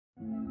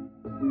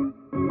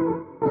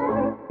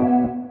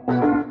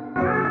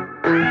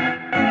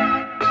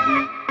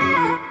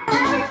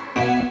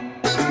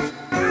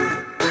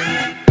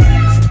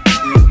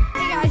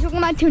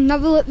To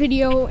another lit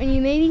video, and you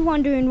may be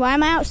wondering why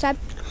am I outside.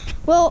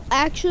 Well,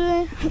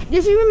 actually,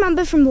 if you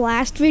remember from the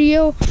last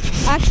video,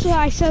 actually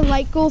I said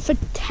like goal for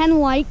 10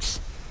 likes.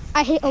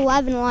 I hit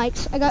 11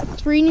 likes. I got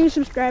 3 new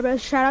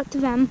subscribers. Shout out to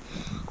them.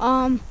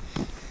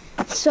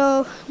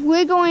 So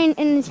we're going,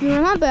 and if you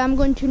remember, I'm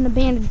going to an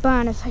abandoned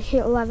barn if I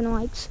hit 11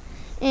 likes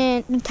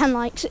and 10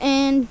 likes,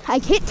 and I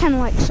hit 10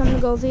 likes. So I'm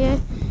gonna go there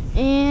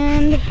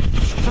and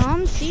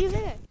see you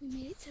there. We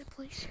made it to the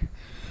place.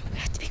 We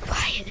have to be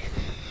quiet.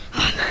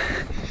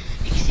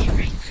 You can see it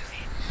right through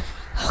here.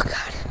 Oh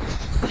God,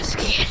 I'm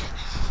scared.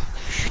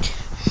 Shoot.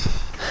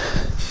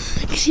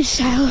 You can see the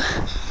silo.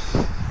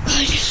 Oh,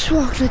 I just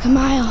walked like a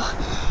mile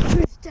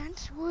through this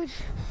dense wood.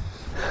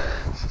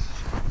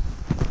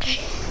 Okay.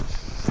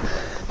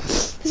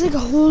 There's like a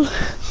whole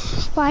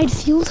wide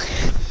field.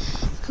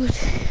 Good. I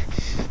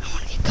don't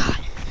want to get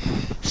caught.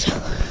 So,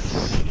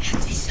 you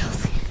have to be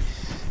stealthy.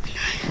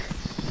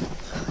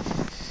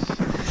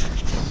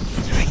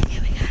 So right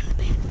here we got the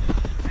bed.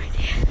 Right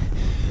there.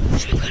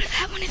 Should we go to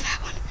that one or that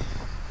one?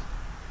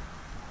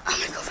 I'm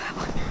gonna go that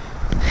one.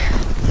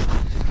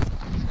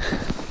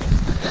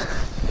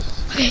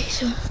 Okay,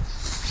 so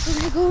we're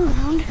gonna go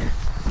around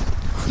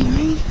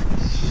clearing.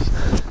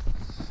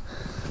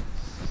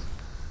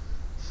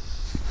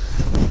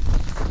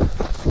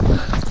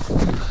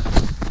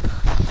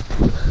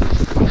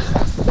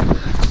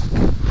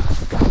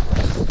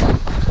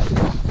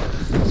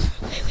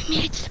 Okay, we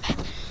made it to the back.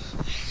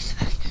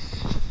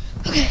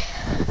 Okay.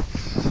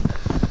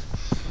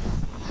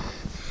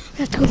 We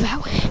have to go that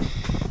way.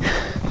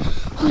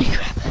 Holy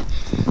crap.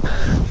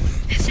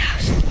 This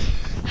house.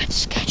 That's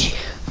sketchy.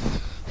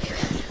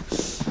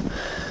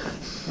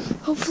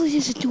 Hopefully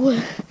there's a door.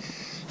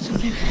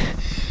 Something.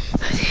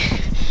 I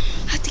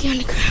have to get on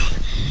the ground.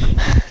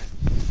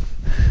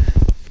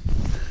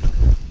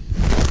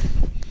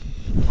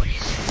 What is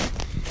it?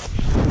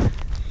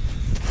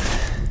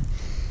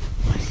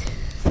 What is it?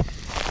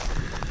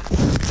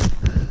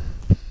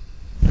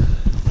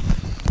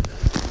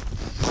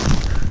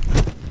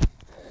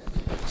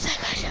 What's that,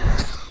 guys?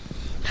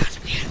 That's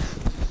weird.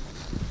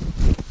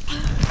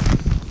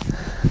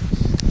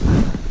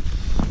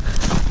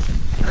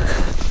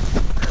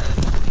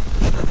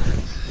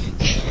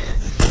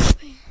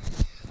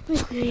 Let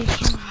me clear your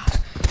camera off.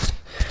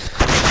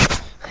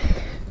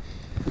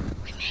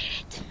 We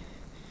made it.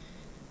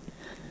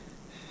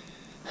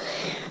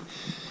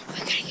 We're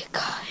gonna get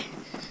caught.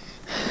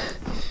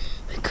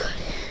 We could.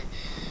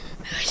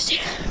 We gotta stay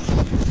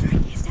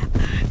right near that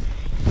barn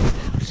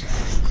house.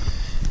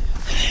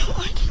 But I don't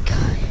want to get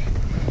caught.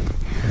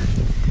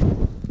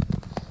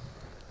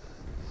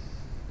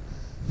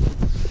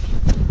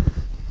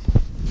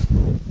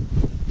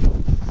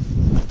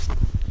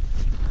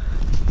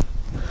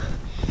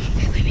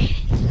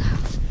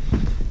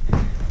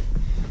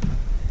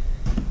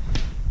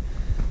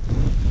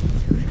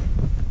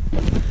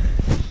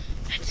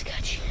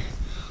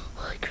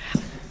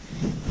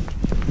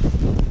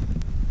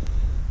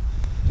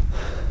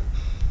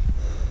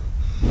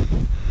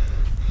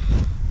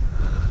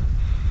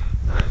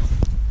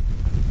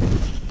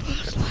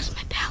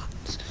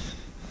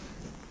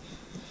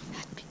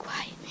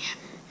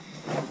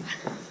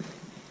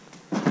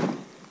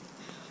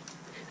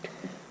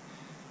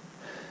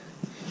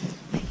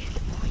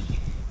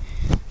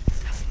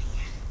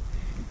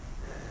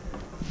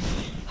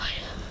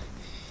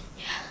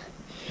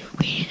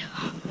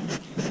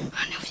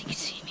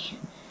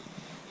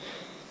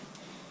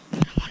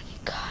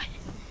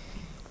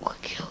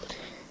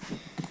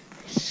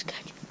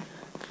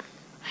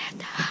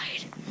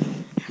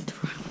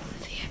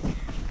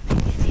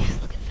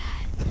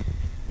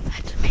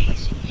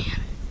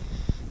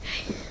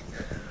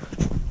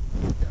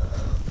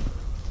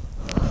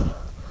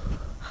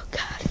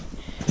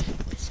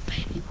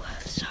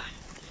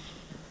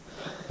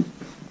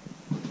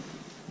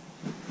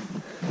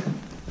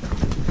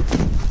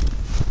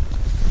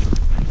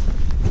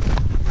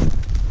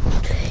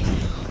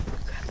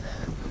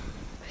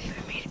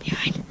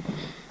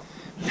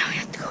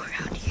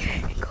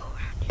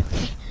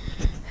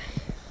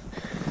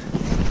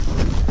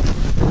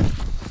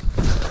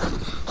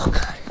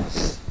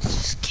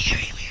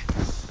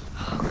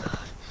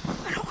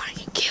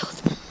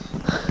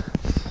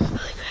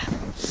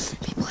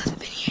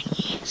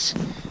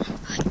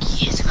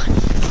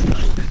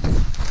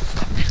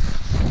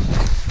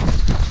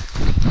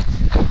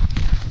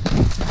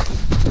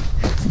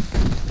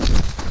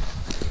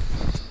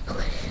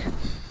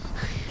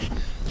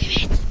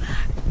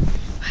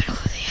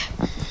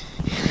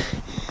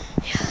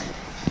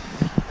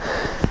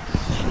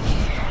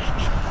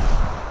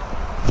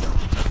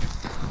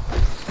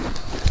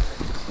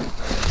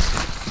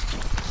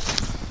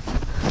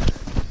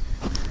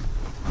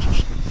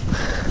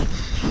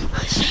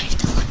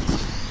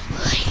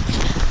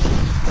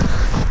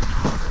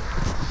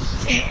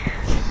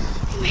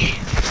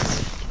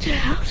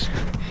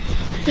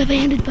 the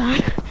abandoned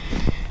barn.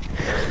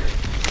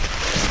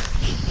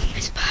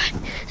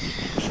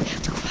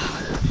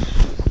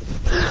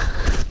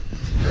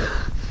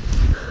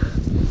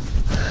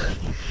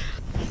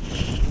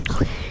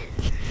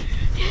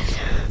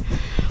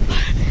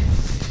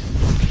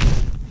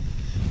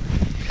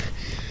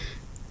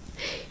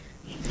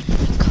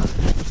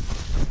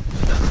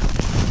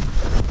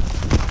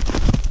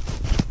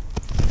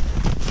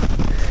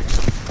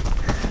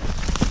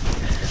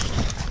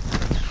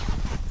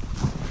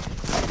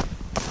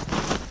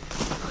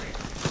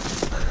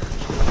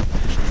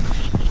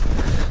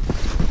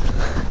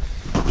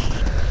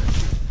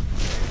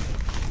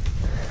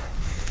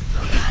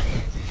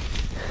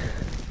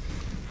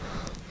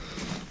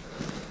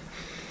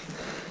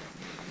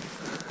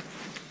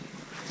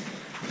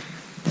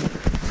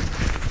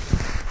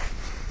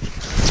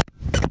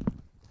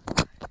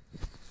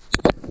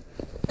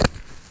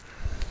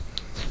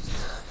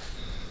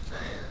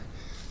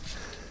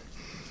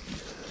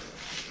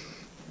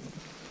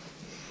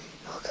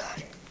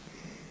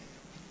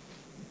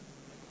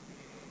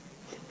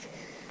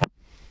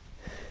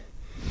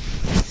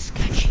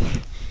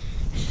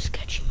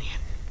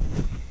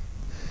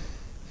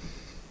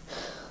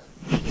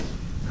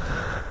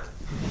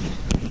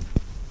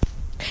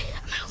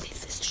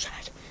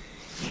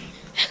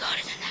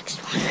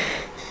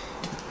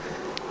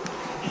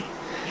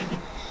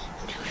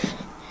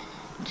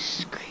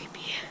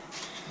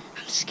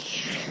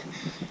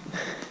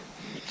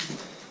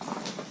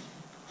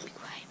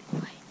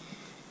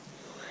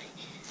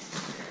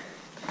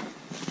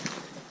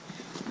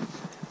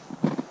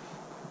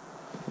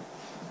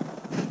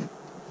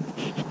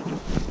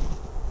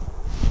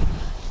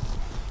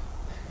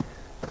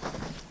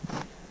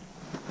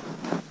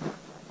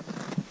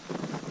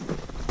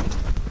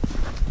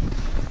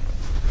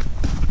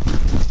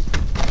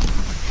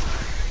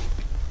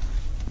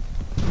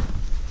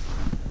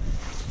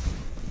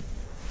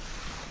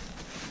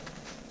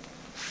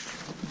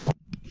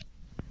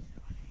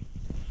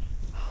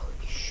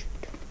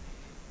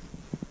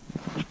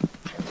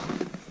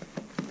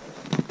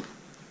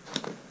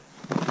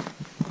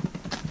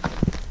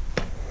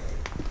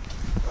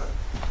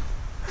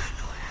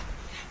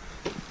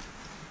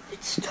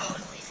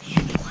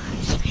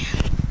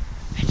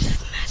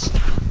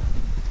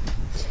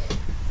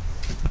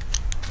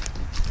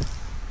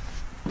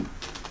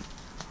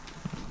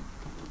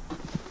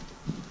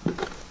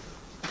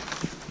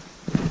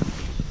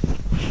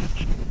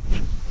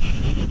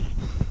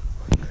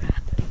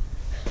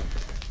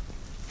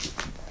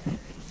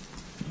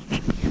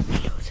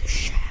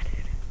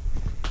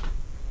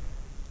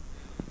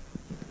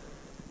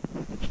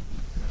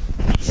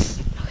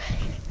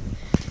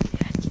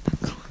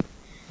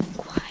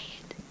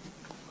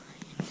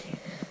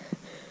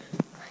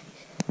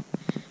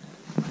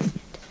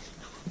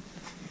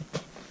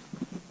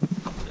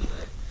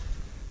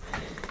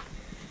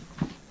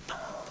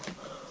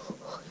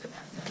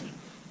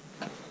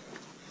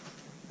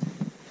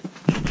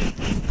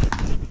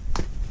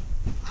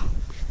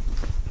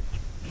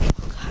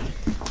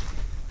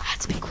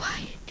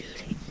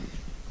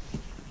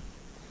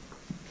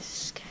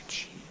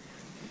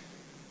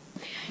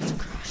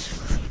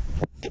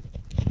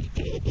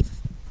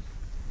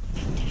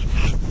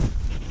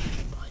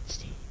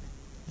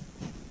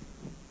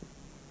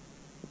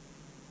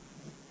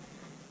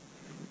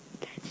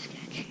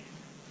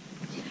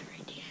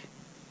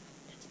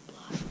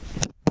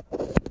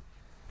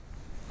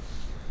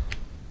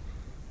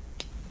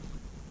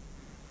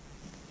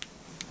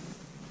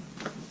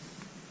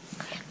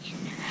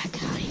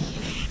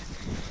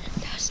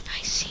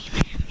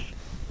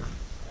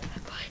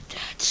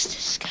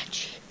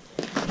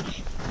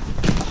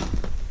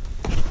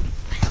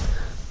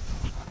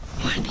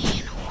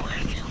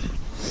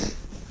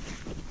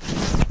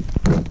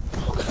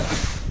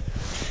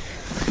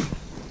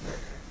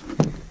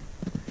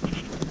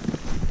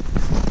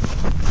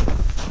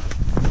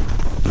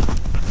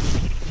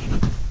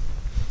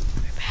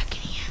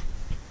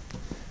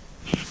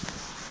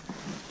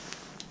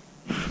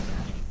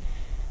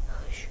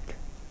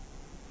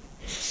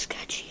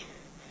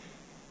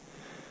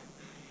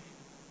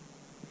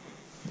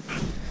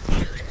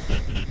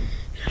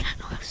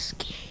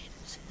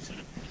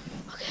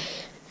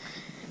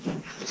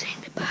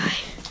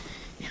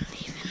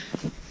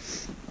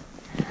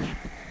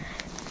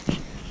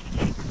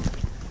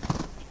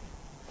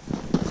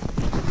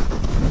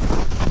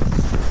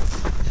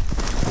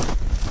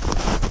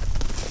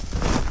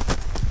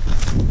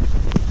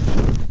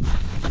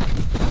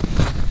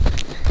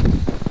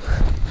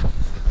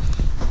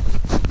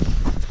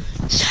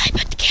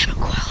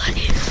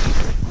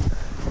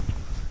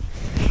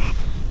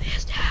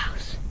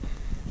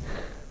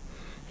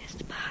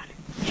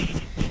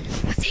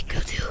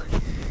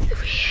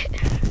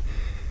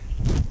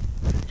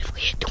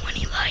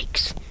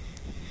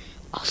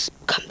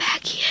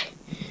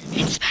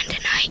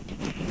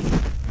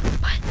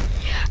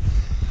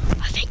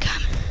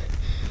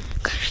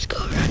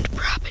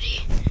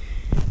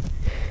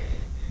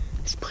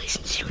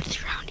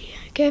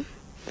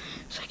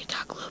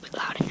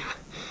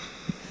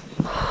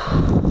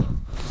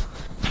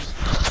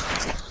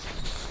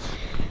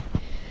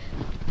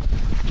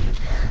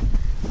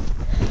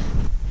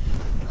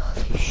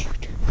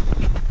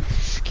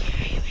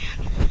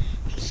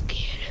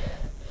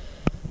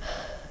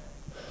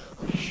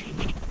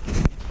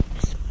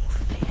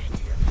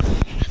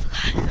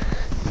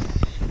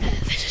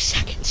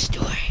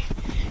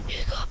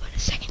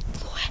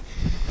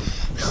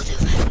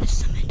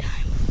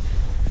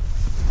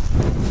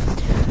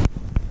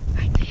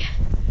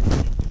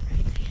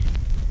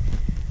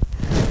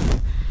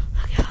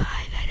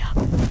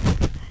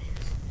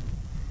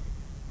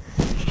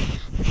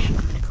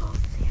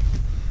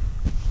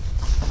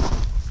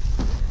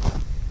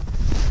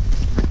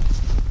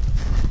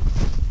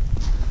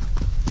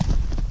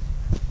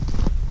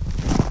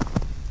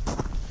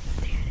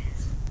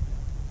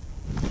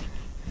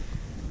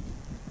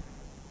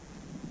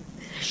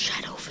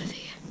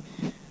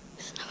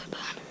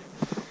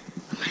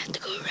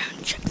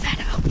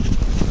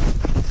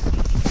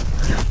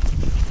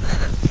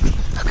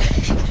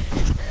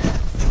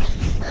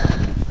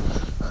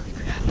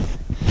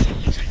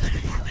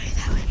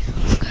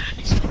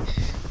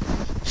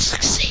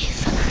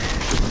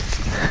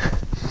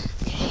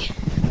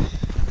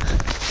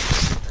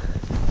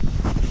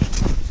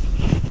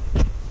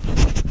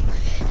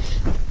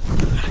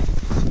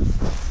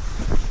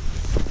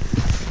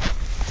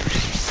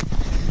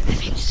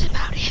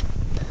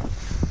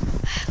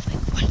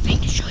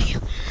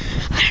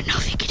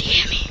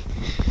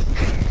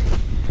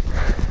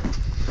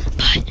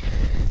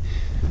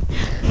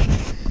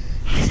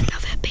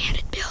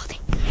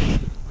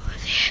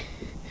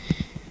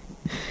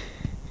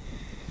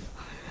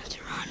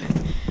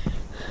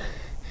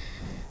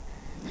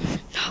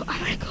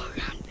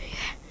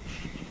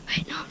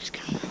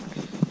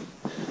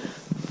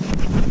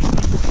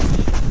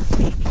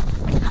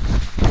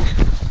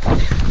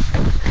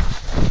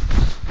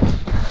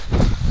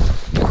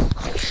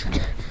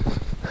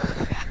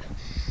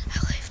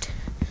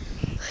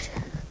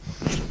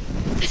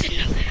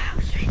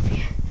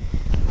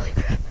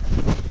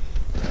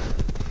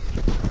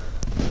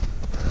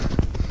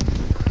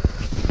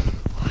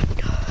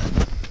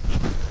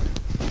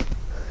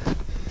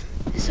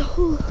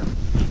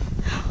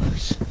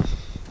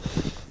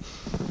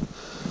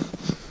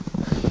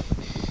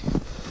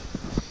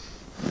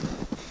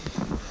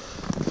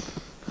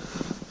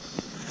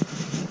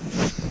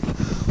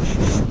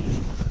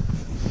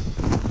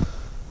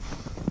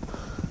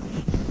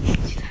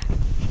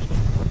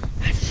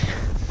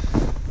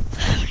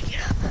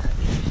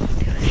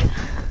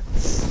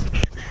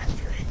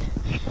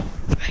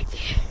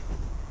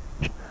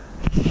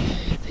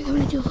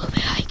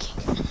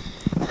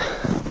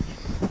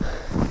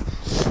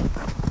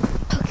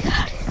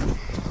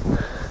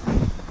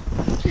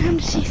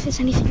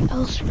 anything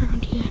else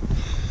around here.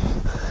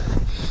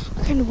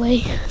 I'm kind of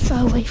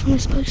far away from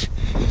this place, so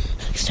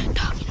I can start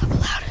talking up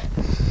louder.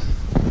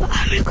 But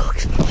I'm gonna go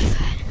explore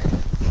that.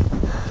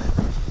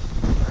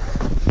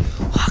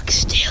 Walk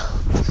still.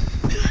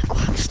 Like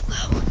walk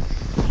slow.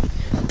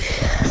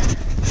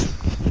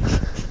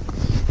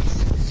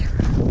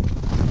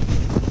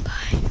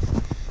 Bye.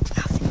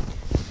 Nothing.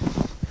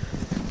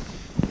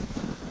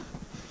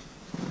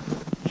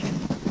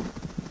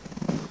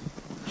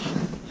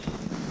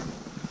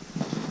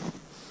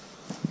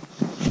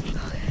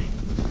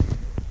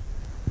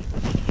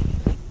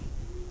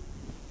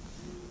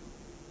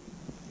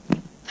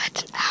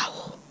 That's an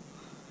owl.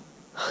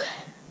 Okay.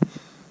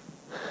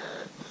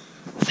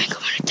 I think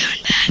I'm gonna turn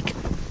back.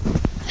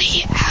 I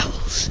hear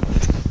owls.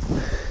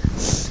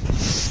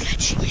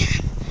 Sketchy, man.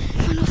 I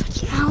don't know if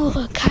it's an owl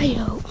or a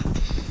coyote.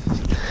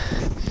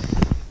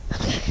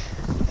 Okay.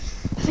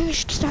 I think I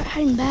should start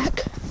heading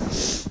back.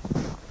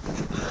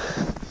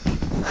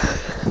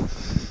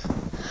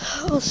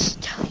 I'll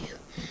tell you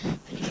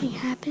if anything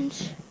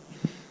happens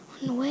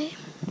on the way.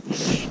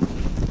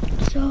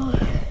 So,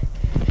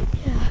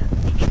 yeah.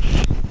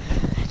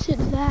 That's it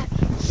to that.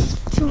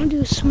 If you want to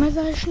do a summer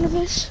version of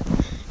this,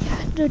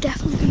 yeah, they're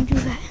definitely going to do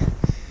that.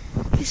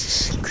 This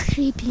is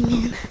creepy,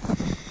 man.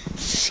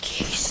 It's the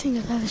scariest thing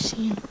I've ever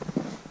seen.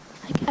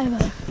 Like,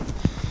 ever.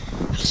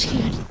 I'm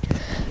scared.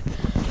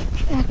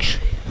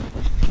 Actually,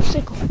 it's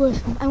like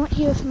worth it. I went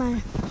here with my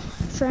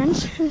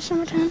friends in the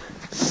summertime.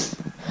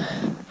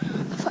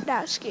 I thought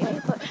that was scary,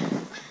 but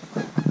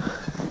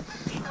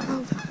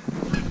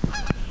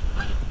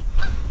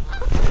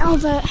now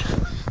that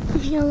I'm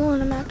here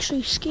alone, I'm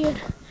actually scared.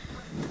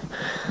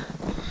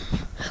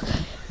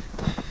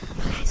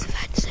 Okay, so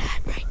that's that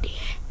right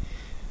there.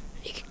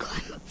 You can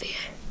climb up there.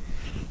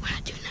 We're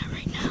not doing that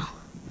right now.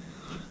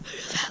 We'll do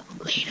that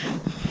later.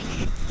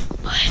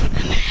 But I'm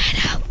gonna head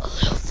out a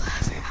little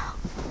farther out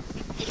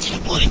into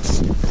the woods.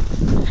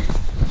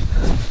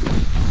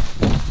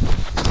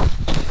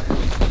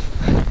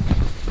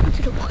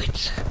 Into the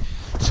woods.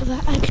 So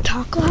that I could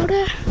talk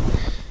louder.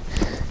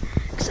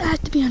 Because I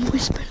have to be on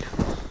whispering.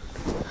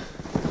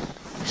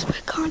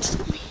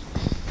 Constantly.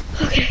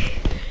 Okay.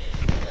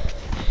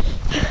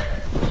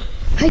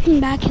 Hiking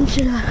back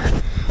into the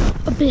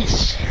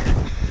abyss.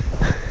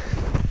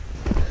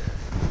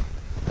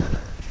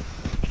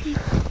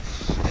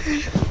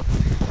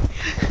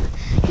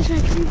 Here's my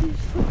previous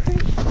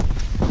footprint.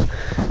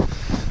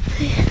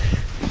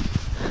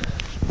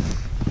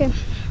 Okay.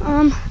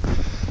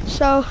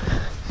 So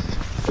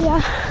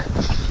yeah,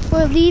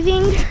 we're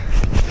leaving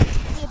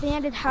the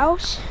abandoned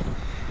house,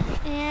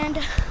 and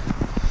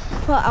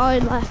well, I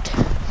already left.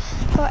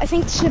 But I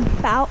think this is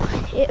about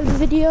it of the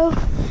video.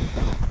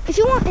 If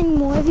you want any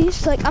more of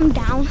these, like, I'm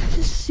down. This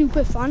is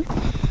super fun.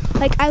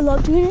 Like, I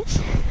love doing this.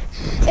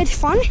 It's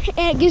fun,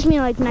 and it gives me,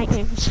 like,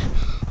 nightmares,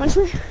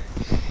 honestly.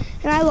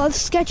 And I love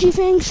sketchy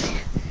things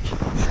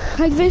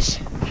like this.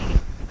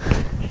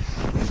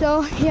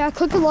 So, yeah,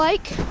 click a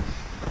like.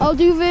 I'll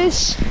do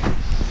this,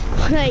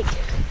 like,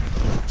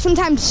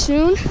 sometime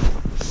soon.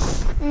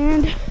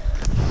 And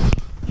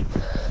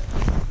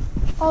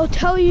I'll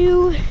tell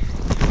you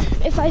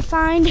if I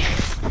find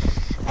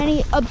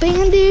any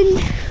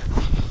abandoned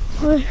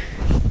or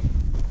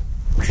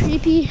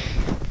creepy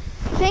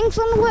things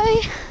on the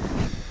way.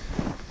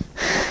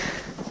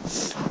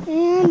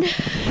 And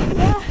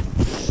yeah,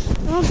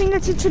 I don't think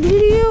that's it for the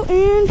video.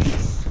 And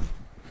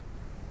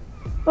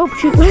oh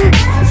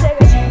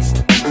shoot.